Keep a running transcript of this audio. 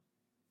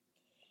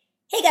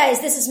Hey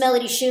guys, this is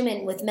Melody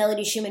Schumann with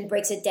Melody Schumann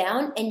Breaks It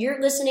Down, and you're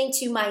listening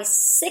to my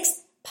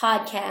 6th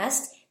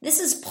podcast. This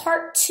is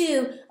part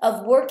 2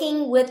 of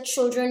working with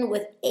children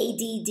with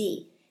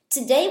ADD.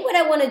 Today what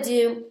I want to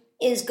do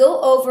is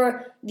go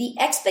over the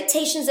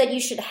expectations that you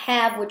should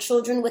have with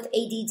children with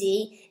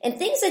ADD and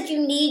things that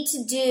you need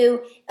to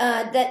do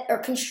that are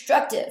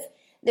constructive.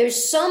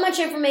 There's so much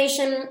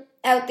information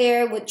out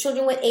there with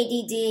children with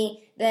ADD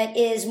that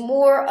is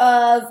more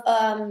of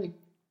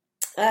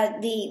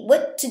the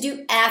what to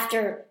do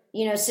after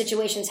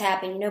situations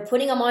happen.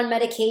 Putting them on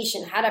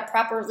medication, how to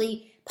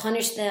properly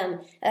punish them.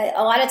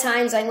 A lot of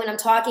times, when I'm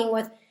talking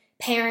with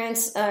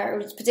parents,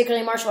 or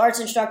particularly martial arts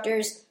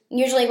instructors,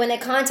 usually when they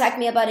contact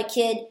me about a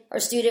kid or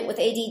student with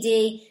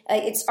ADD,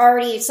 it's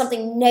already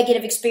something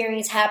negative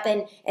experience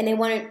happened, and they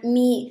want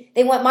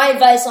my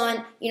advice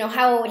on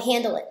how I would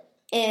handle it.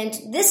 And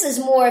this is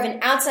more of an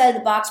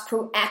outside-of-the-box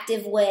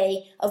proactive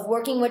way of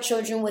working with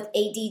children with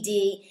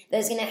ADD that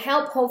is going to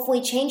help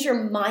hopefully change your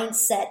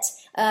mindset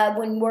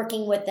when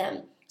working with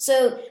them.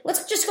 So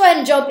let's just go ahead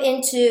and jump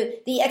into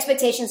the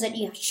expectations that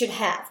you should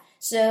have.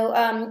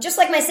 So just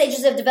like my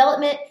stages of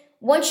development,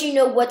 once you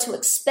know what to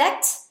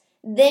expect,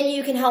 then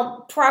you can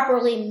help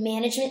properly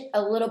manage it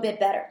a little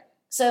bit better.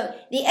 So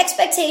the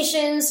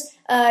expectations,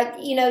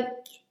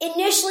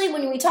 initially,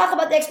 when we talk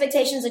about the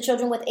expectations of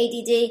children with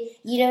ADD,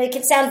 it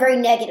can sound very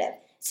negative.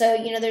 So,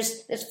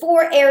 there's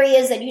 4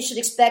 areas that you should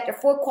expect, or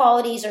 4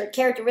 qualities or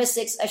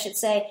characteristics, I should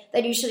say,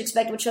 that you should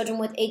expect with children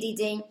with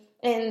ADD.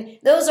 And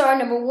those are,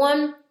 number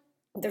 1,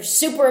 they're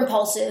super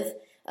impulsive.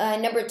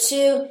 Number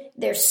 2,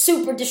 they're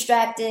super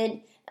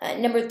distracted.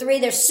 Number 3,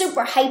 they're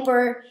super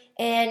hyper.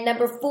 And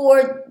number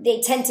 4,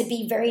 they tend to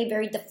be very,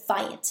 very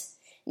defiant.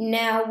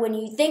 Now, when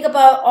you think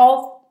about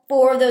all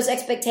 4 of those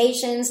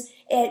expectations,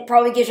 it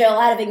probably gives you a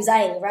lot of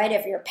anxiety, right?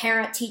 If you're a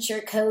parent, teacher,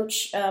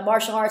 coach,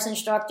 martial arts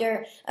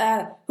instructor,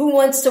 who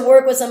wants to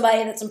work with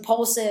somebody that's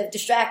impulsive,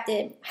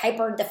 distracted,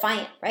 hyper,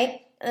 defiant,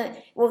 right?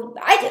 Well,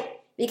 I do.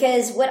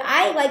 Because what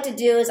I like to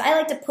do is I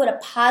like to put a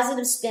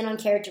positive spin on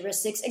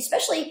characteristics,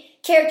 especially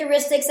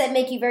characteristics that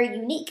make you very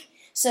unique.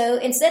 So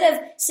instead of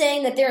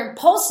saying that they're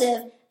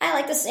impulsive, I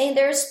like to say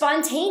they're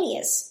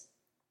spontaneous.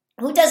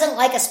 Who doesn't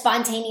like a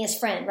spontaneous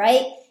friend,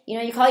 right?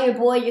 You call your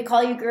boy, you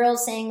call your girl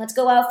saying, let's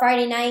go out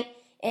Friday night.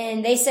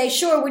 And they say,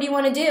 sure, what do you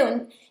want to do?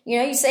 And,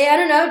 you say, I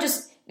don't know,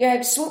 just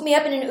swoop me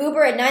up in an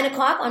Uber at 9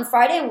 o'clock on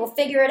Friday and we'll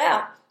figure it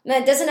out. Now,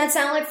 doesn't that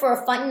sound like for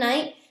a fun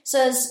night?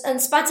 So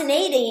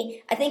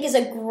spontaneity, I think, is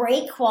a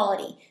great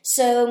quality.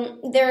 So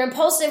their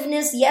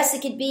impulsiveness, yes,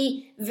 it could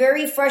be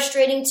very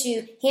frustrating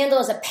to handle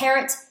as a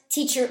parent,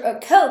 teacher, or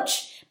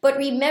coach. But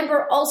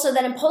remember also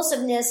that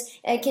impulsiveness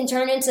can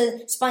turn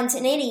into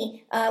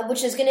spontaneity,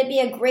 which is going to be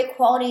a great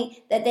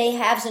quality that they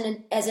have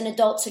as an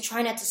adult, so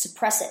try not to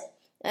suppress it.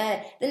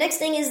 The next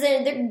thing is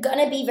that they're going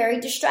to be very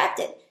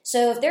distracted.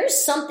 So if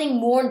there's something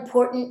more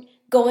important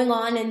going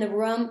on in the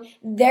room,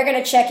 they're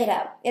going to check it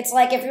out. It's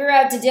like if you're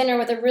out to dinner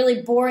with a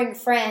really boring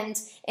friend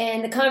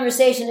and the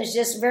conversation is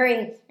just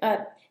very,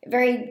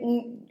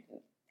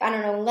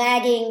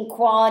 lagging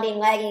quality and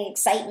lagging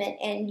excitement,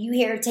 and you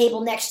hear a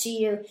table next to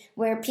you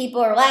where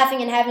people are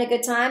laughing and having a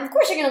good time, of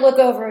course you're going to look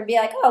over and be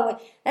like, oh,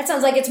 that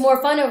sounds like it's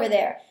more fun over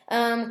there.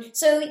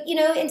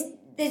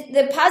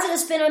 The positive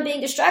spin on being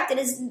distracted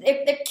is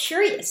they're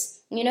curious.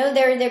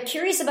 They're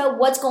curious about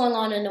what's going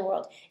on in the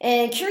world.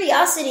 And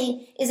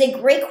curiosity is a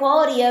great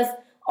quality of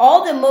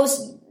all the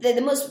most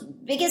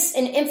biggest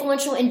and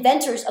influential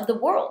inventors of the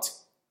world.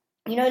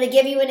 To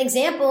give you an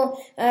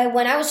example,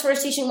 when I was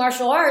first teaching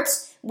martial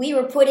arts, we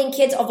were putting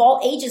kids of all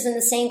ages in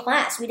the same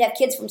class. We'd have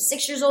kids from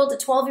 6 years old to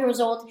 12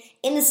 years old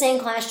in the same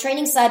class,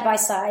 training side by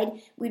side.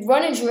 We'd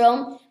run a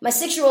drill. My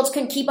 6-year-olds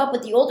couldn't keep up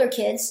with the older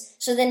kids.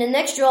 So then the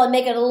next drill, I'd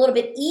make it a little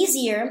bit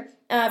easier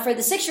for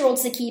the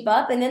 6-year-olds to keep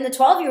up. And then the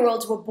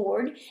 12-year-olds were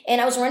bored.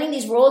 And I was running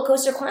these roller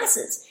coaster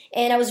classes.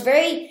 And I was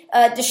very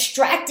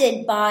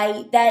distracted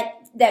by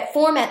that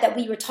format that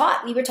we were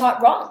taught. We were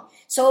taught wrong.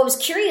 So I was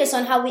curious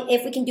on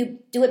if we can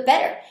do it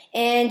better.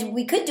 And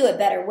we could do it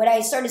better. When I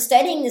started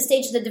studying the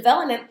stages of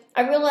development,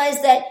 I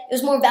realized that it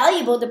was more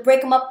valuable to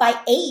break them up by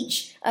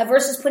age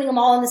versus putting them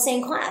all in the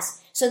same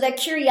class. So that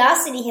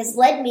curiosity has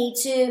led me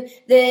to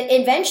the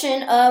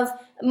invention of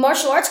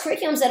martial arts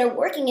curriculums that are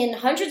working in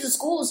hundreds of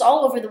schools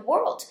all over the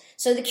world.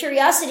 So the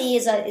curiosity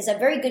is a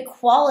very good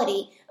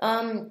quality.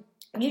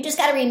 You just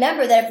got to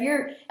remember that if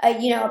you're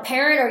a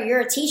parent or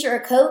you're a teacher or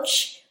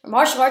coach, a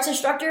martial arts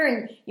instructor,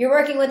 and you're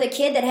working with a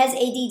kid that has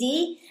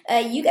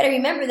ADD, you got to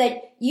remember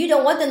that you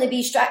don't want them to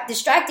be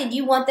distracted.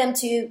 You want them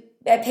to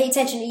pay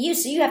attention to you.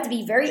 So you have to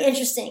be very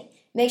interesting.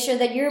 Make sure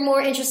that you're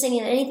more interesting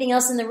than anything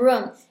else in the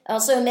room.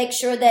 Also, make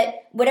sure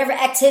that whatever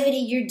activity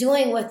you're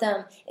doing with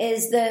them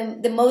is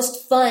the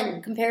most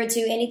fun compared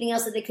to anything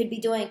else that they could be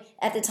doing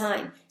at the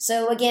time.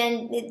 So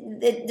again,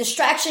 the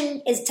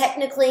distraction is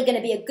technically going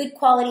to be a good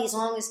quality as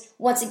long as,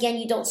 once again,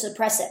 you don't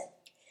suppress it.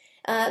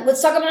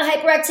 Let's talk about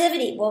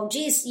hyperactivity. Well,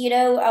 geez,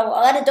 a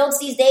lot of adults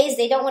these days,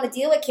 they don't want to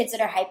deal with kids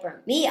that are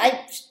hyper. Me,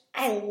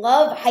 I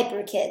love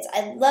hyper kids.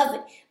 I love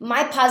it.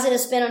 My positive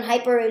spin on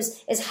hyper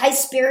is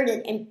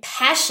high-spirited and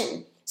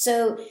passion.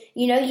 So,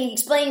 you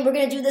explain, we're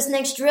going to do this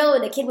next drill,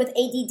 and a kid with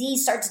ADD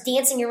starts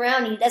dancing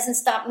around and he doesn't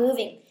stop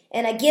moving.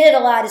 And I get it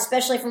a lot,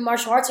 especially from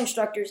martial arts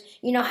instructors.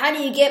 How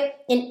do you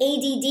get an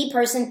ADD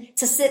person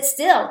to sit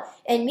still?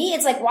 And me,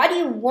 it's like, why do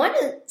you want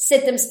to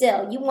sit them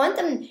still? You want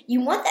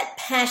that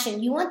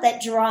passion, you want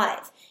that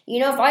drive.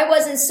 If I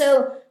wasn't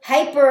so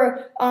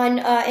hyper and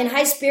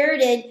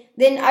high-spirited,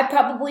 then I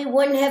probably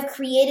wouldn't have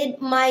created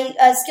my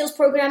skills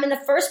program in the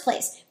first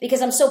place,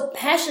 because I'm so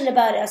passionate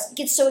about it. I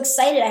get so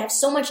excited. I have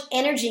so much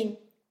energy.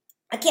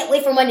 I can't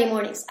wait for Monday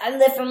mornings. I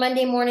live for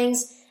Monday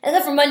mornings. I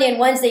live for Monday and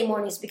Wednesday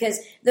mornings, because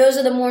those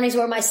are the mornings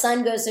where my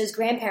son goes to his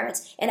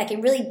grandparents and I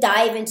can really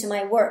dive into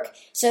my work.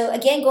 So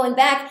again, going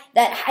back,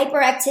 that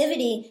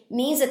hyperactivity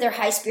means that they're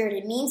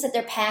high-spirited, means that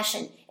they're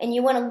passionate, and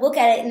you want to look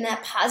at it in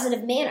that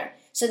positive manner.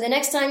 So the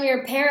next time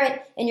you're a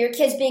parent and your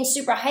kid's being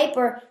super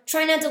hyper,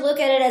 try not to look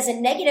at it as a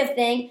negative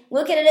thing.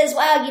 Look at it as,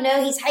 wow,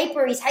 he's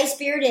hyper, he's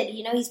high-spirited,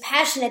 he's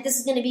passionate. This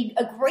is going to be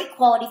a great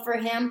quality for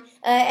him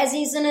as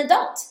he's an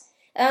adult.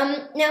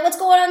 Now let's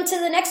go on to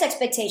the next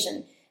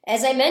expectation.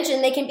 As I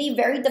mentioned, they can be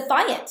very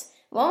defiant.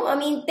 Well,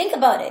 think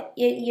about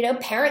it.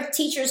 Parents,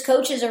 teachers,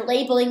 coaches are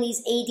labeling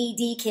these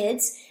ADD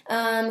kids,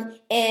 and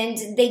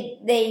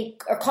they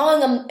are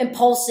calling them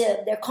impulsive.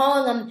 They're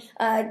calling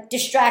them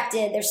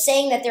distracted. They're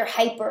saying that they're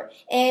hyper.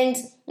 And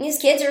these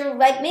kids are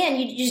like, man,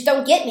 you just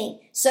don't get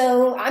me.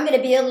 So I'm going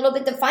to be a little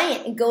bit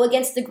defiant and go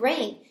against the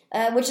grain,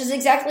 which is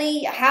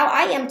exactly how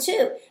I am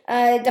too.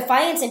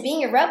 Defiance and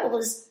being a rebel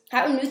is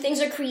how new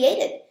things are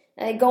created.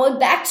 Going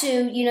back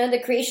to,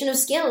 the creation of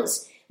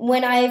skills.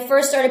 When I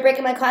first started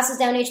breaking my classes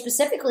down age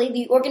specifically,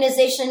 the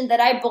organization that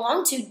I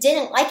belonged to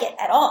didn't like it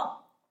at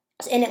all.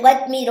 And it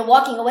led me to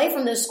walking away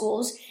from those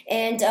schools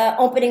and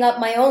opening up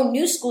my own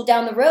new school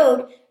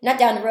not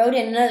down the road,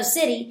 in another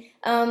city.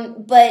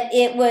 But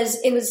it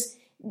was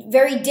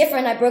very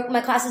different. I broke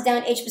my classes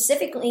down age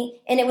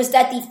specifically, and it was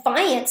that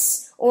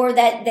defiance or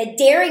that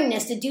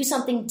daringness to do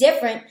something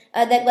different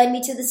that led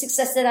me to the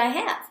success that I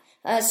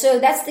have. So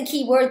that's the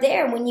key word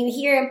there. When you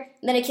hear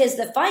that a kid's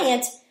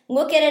defiant,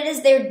 look at it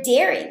as they're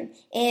daring.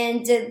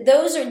 And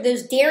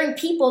those daring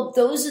people,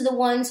 those are the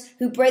ones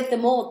who break the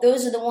mold.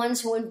 Those are the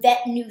ones who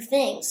invent new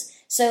things.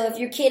 So if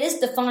your kid is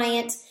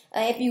defiant,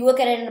 if you look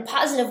at it in a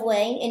positive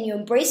way and you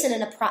embrace it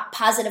in a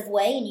positive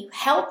way and you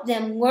help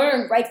them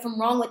learn right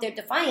from wrong with their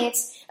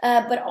defiance,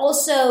 but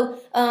also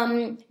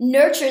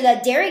nurture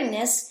that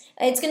daringness,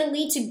 it's going to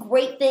lead to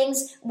great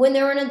things when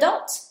they're an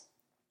adult.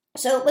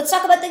 So let's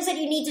talk about things that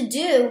you need to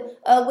do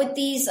with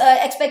these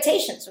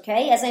expectations,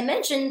 okay? As I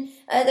mentioned,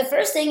 the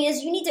first thing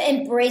is you need to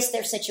embrace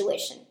their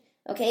situation,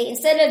 okay?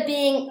 Instead of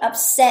being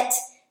upset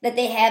that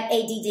they have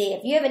ADD.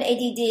 If you have an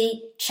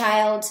ADD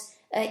child,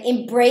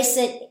 embrace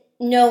it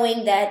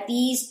knowing that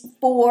these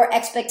 4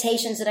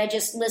 expectations that I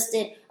just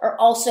listed are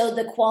also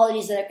the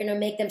qualities that are going to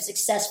make them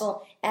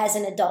successful as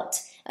an adult.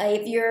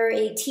 If you're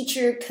a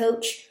teacher,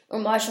 coach, or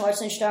martial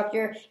arts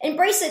instructor,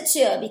 embrace it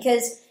too,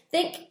 because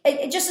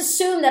just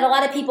assume that a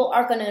lot of people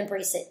aren't going to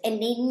embrace it,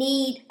 and they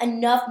need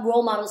enough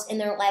role models in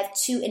their life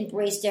to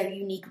embrace their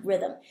unique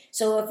rhythm.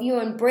 So if you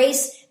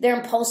embrace their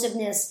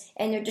impulsiveness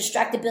and their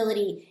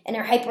distractibility and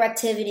their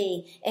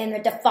hyperactivity and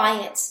their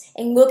defiance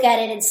and look at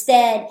it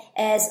instead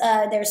as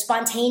they're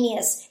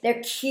spontaneous,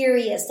 they're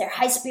curious, they're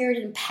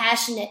high-spirited and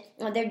passionate,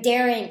 they're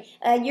daring,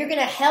 you're going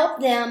to help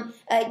them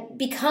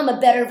become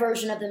a better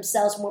version of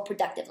themselves more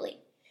productively.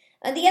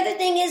 The other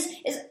thing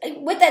is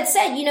with that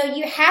said,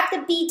 you have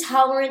to be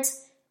tolerant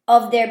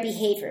of their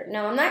behavior.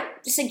 Now, I'm not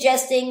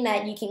suggesting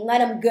that you can let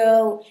them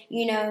go,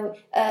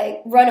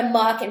 run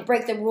amok and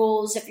break the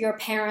rules if you're a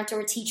parent or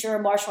a teacher or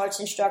a martial arts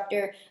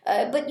instructor,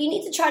 but you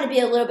need to try to be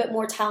a little bit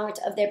more tolerant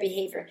of their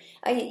behavior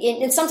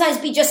and sometimes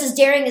be just as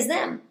daring as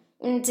them.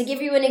 And to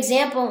give you an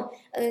example,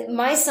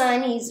 my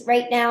son, he's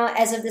right now,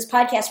 as of this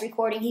podcast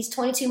recording, he's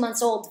 22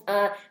 months old,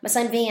 my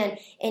son Van,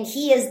 and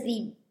he is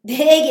the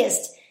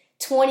biggest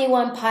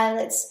 21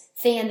 Pilots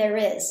fan there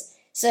is.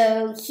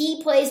 So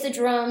he plays the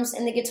drums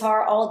and the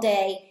guitar all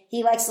day.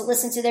 He likes to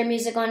listen to their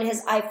music on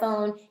his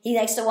iPhone. He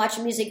likes to watch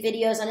music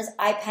videos on his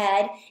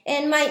iPad.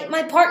 And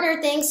my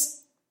partner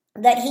thinks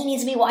that he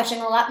needs to be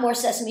watching a lot more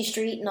Sesame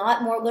Street and a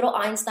lot more Little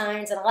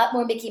Einsteins and a lot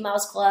more Mickey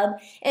Mouse Club.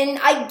 And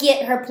I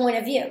get her point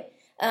of view.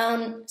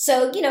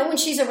 So, when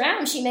she's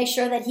around, she makes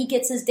sure that he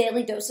gets his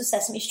daily dose of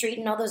Sesame Street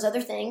and all those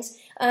other things.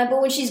 But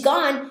when she's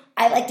gone,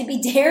 I like to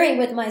be daring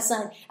with my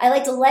son. I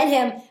like to let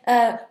him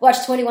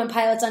watch 21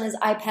 Pilots on his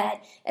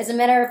iPad. As a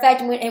matter of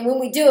fact, when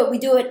we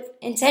do it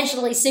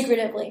intentionally,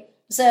 secretively.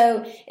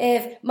 So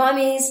if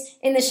mommy's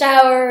in the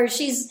shower or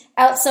she's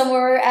out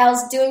somewhere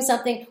else doing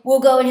something, we'll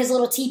go in his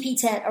little teepee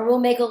tent, or we'll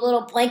make a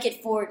little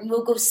blanket fort and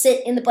we'll go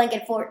sit in the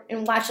blanket fort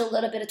and watch a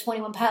little bit of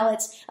 21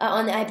 Pilots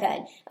on the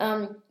iPad.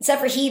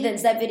 Except for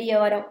Heathens, that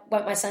video I don't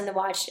want my son to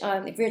watch.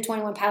 If you're a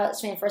 21 Pilots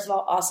fan, first of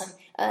all, awesome.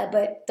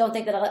 But don't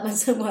think that I'll let my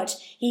son watch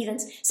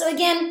Heathens. So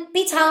again,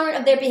 be tolerant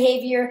of their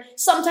behavior.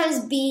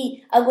 Sometimes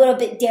be a little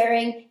bit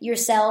daring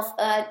yourself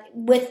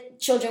with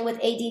children with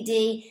ADD.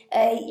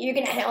 You're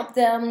going to help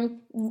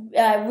them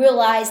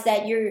realize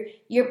that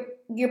you're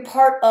you're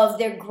part of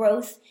their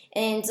growth.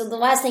 And so the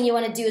last thing you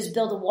want to do is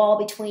build a wall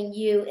between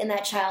you and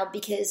that child,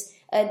 because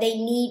they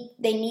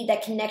need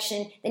that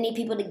connection. They need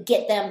people to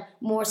get them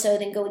more so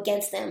than go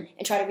against them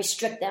and try to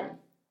restrict them.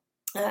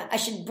 I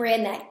should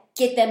brand that: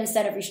 get them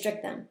instead of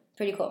restrict them.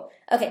 Pretty cool.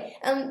 Okay.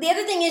 The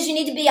other thing is you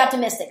need to be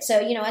optimistic. So,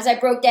 as I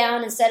broke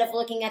down, instead of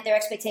looking at their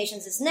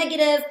expectations as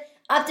negative,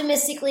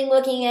 optimistically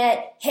looking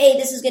at, hey,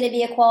 this is going to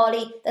be a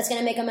quality that's going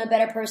to make them a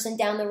better person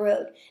down the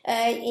road.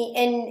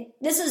 And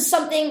this is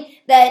something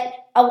that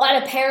a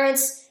lot of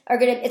parents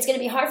it's going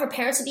to be hard for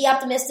parents to be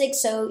optimistic.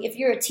 So if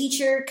you're a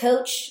teacher,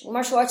 coach,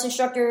 martial arts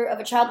instructor of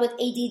a child with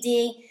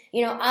ADD,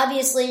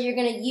 obviously you're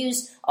going to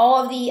use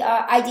all of the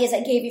ideas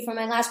I gave you from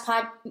my last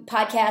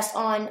podcast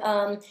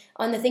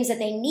on the things that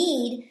they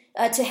need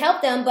to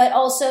help them, but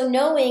also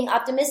knowing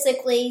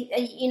optimistically,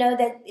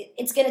 that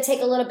it's going to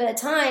take a little bit of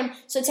time.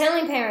 So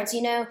telling parents,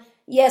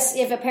 yes,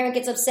 if a parent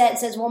gets upset and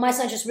says, well, my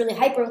son's just really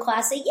hyper in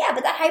class, say, yeah,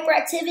 but that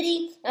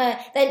hyperactivity,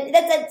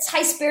 that's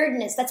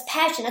high-spiritedness, that's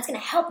passion, that's going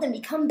to help them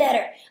become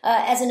better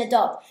as an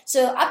adult.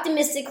 So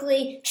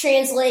optimistically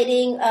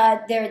translating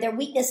their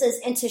weaknesses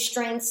into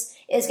strengths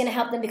is going to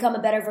help them become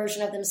a better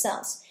version of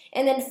themselves.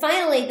 And then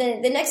finally,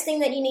 the next thing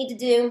that you need to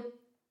do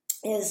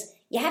is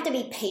you have to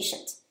be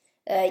patient.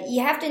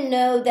 You have to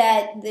know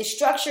that the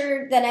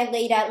structure that I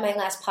laid out in my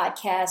last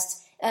podcast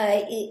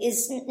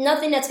is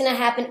nothing that's going to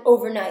happen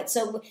overnight.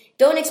 So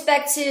don't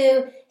expect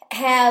to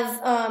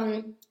have,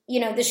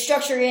 the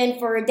structure in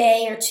for a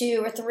day or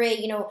two or three.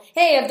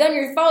 Hey,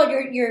 I've followed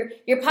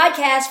your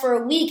podcast for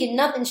a week and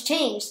nothing's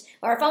changed.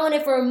 Or I've followed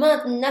it for a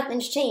month and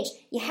nothing's changed.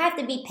 You have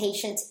to be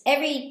patient.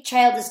 Every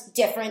child is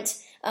different.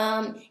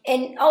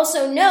 And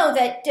also know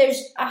that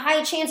there's a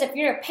high chance if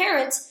you're a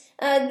parent,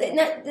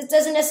 that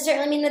doesn't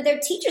necessarily mean that their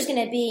teacher's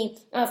going to be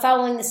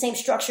following the same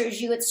structure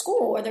as you at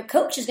school, or their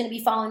coach is going to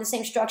be following the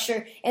same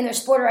structure in their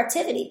sport or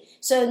activity.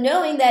 So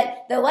knowing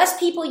that the less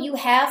people you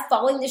have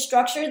following this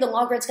structure, the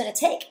longer it's going to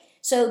take.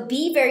 So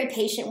be very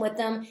patient with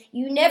them.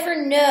 You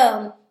never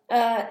know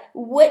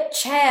what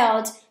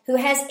child who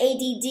has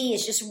ADD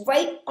is just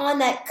right on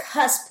that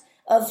cusp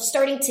of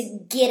starting to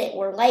get it,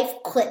 where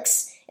life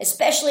clicks.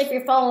 Especially if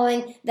you're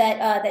following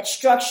that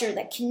structure,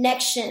 that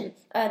connection,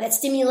 that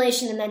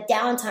stimulation, and that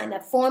downtime,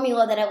 that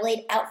formula that I've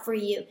laid out for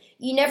you.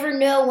 You never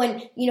know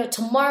when,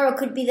 tomorrow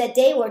could be that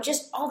day where it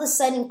just all of a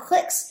sudden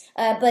clicks.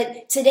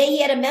 But today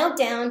he had a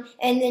meltdown,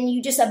 and then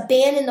you just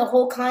abandon the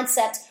whole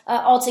concept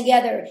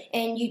altogether,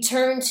 and you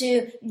turn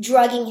to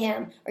drugging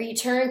him, or you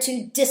turn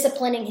to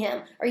disciplining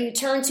him, or you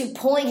turn to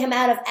pulling him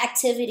out of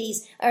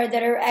activities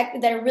that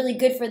are really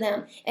good for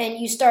them, and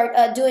you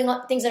start doing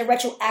things that are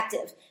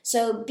retroactive.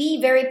 So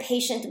be very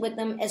patient with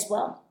them as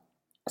well.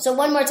 So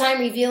one more time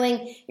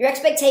reviewing, your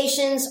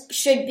expectations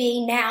should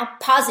be now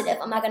positive.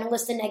 I'm not going to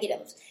list the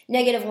negatives.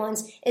 Negative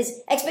ones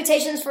is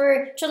expectations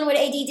for children with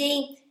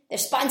ADD. They're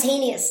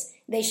spontaneous.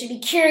 They should be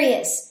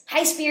curious,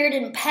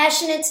 high-spirited and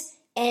passionate,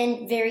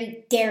 and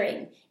very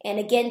daring. And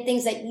again,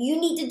 things that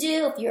you need to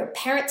do if you're a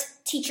parent,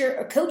 teacher,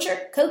 or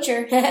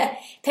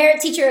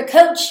parent, teacher, or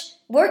coach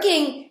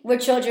working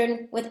with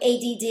children with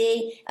ADD,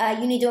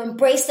 you need to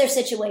embrace their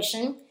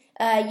situation.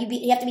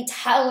 You have to be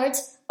tolerant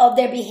of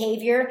their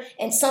behavior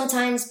and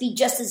sometimes be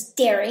just as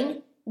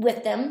daring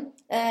with them.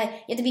 You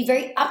have to be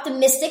very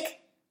optimistic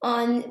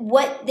on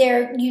what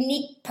their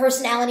unique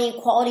personality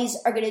and qualities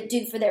are going to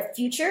do for their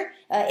future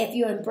if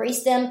you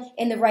embrace them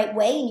in the right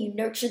way and you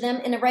nurture them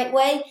in the right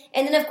way.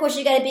 And then, of course,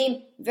 you got to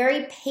be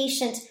very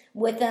patient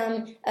with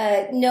them,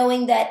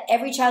 knowing that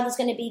every child is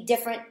going to be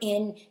different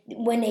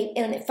when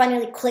it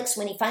finally clicks,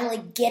 when they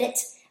finally get it.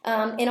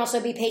 And also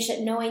be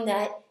patient knowing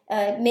that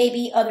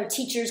maybe other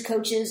teachers,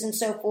 coaches, and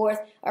so forth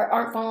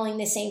aren't following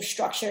the same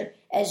structure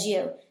as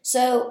you.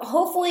 So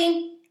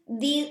hopefully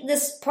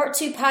this part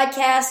 2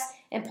 podcast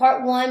and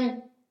part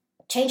 1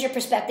 change your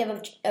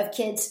perspective of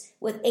kids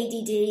with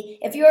ADD.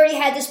 If you already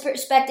had this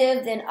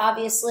perspective, then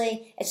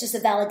obviously it's just a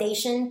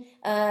validation.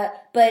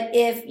 But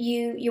if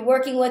you're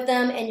working with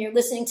them and you're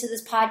listening to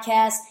this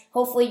podcast,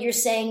 hopefully you're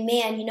saying,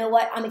 man, you know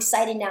what? I'm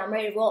excited now. I'm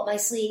ready to roll up my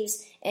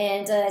sleeves.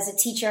 And as a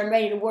teacher, I'm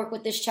ready to work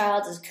with this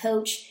child. As a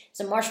coach, as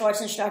a martial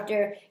arts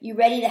instructor, you're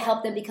ready to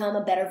help them become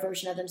a better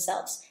version of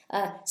themselves.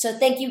 So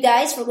thank you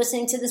guys for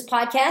listening to this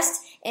podcast.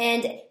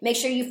 And make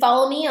sure you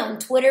follow me on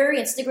Twitter,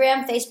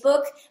 Instagram,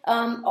 Facebook,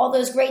 all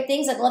those great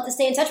things. I'd love to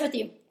stay in touch with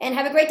you. And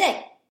have a great day.